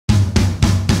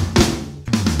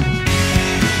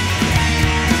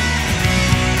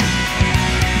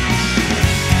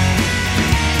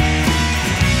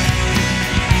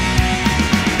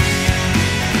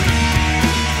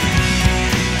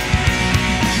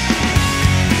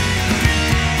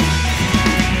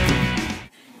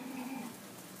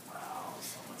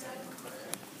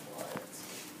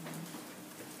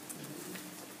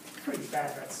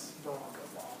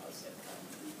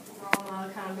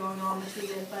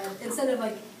but instead of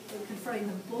like confronting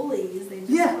the bullies, they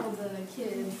just told the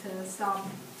kid to stop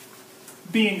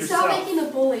being yourself. Stop making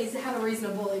the bullies have a reason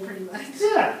to bully, pretty much.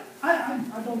 Yeah,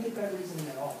 I don't get that reasoning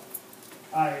at all.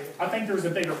 I think there's a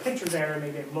bigger picture there and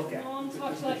they didn't look at. Mom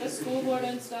talks to like the school board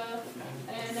and stuff,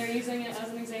 and they're using it as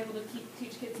an example to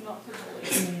teach kids not to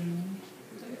bully.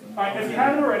 Alright, if you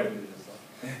haven't already,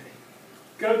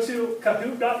 go to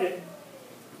kahoot.it.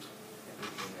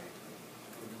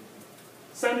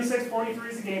 7643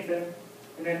 is the game pin,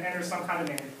 and then enter some kind of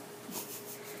name.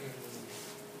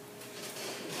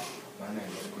 My name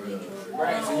is Grub.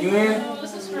 Right, so you in?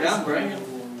 Yeah, I'm Brandon.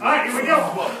 Alright, here we go.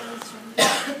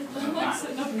 I'm like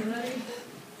sitting up and ready.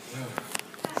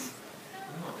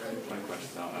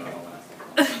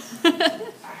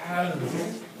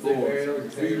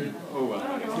 Oh, well.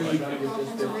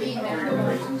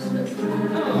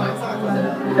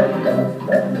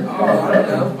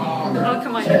 Oh,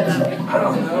 come on, you're that way. I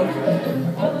don't know.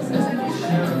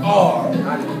 Oh,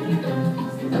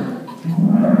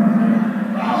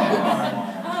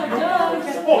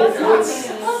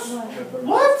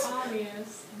 What?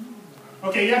 Obvious.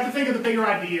 Okay, you have to think of the bigger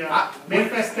idea.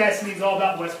 Manifest Destiny is all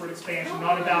about westward expansion,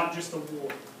 not about just a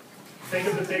war. Think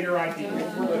of the bigger idea. yeah,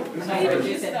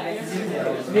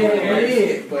 it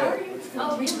is, but...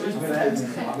 Come on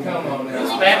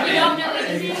now. Batman.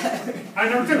 I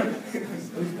never did it.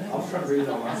 I was trying to read it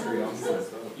on my screen.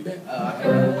 You bet.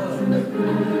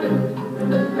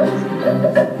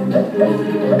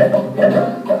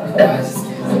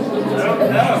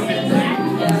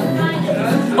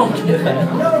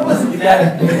 You got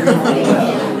it.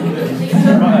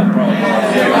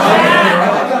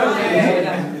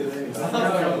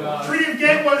 Treaty of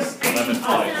Ghent was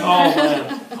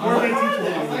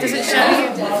 1812. Does it show you?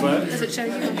 Does it show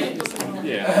you?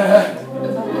 Yeah.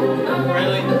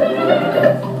 Really?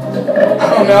 I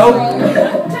don't know.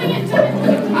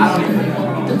 I don't even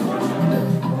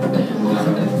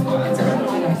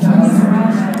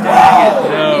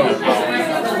know.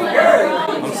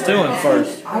 I'm still in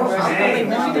first.